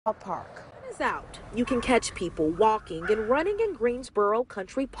Park is out. You can catch people walking and running in Greensboro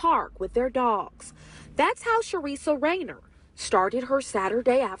Country Park with their dogs. That's how Sharissa Rayner started her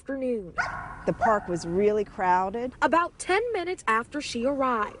Saturday afternoon. The park was really crowded. About 10 minutes after she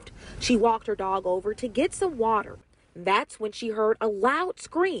arrived, she walked her dog over to get some water. That's when she heard a loud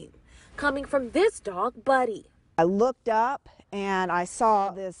scream coming from this dog, Buddy. I looked up and I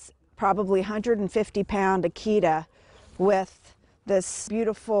saw this probably 150-pound Akita with this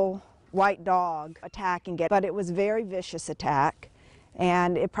beautiful white dog attacking it, but it was a very vicious attack,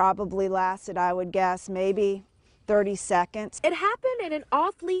 and it probably lasted, I would guess, maybe 30 seconds. It happened in an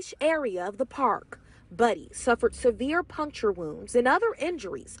off-leash area of the park. Buddy suffered severe puncture wounds and other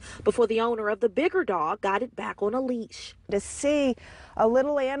injuries before the owner of the bigger dog got it back on a leash. To see a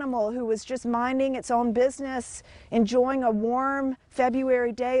little animal who was just minding its own business, enjoying a warm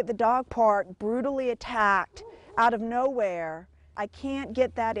February day at the dog park, brutally attacked out of nowhere, I can't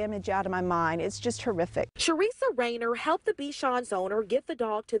get that image out of my mind. It's just horrific. Sharissa Rayner helped the Bichon's owner get the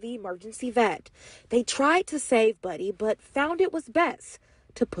dog to the emergency vet. They tried to save Buddy, but found it was best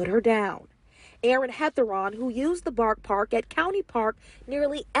to put her down. Aaron Hetheron, who used the Bark Park at County Park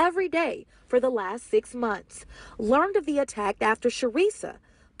nearly every day for the last 6 months, learned of the attack after Sharissa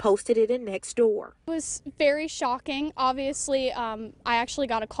posted it in Nextdoor. It was very shocking. Obviously, I actually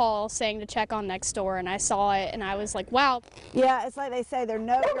got a call saying to check on Nextdoor, and I saw it, and I was like, wow. Yeah, it's like they say, there are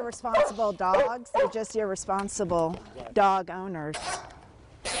no irresponsible dogs. They're just irresponsible dog owners.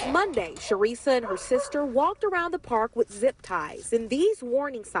 Monday, Sharissa and her sister walked around the park with zip ties and these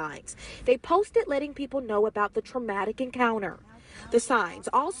warning signs. They posted letting people know about the traumatic encounter. The signs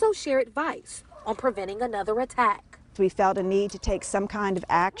also share advice on preventing another attack. We felt a need to take some kind of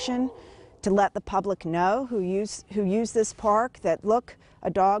action to let the public know who use this park that, look,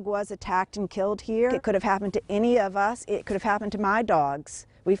 a dog was attacked and killed here. It could have happened to any of us. It could have happened to my dogs.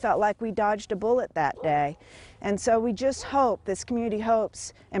 We felt like we dodged a bullet that day. And so we just hope, this community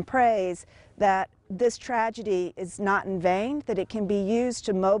hopes and prays that this tragedy is not in vain, that it can be used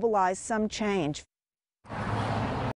to mobilize some change.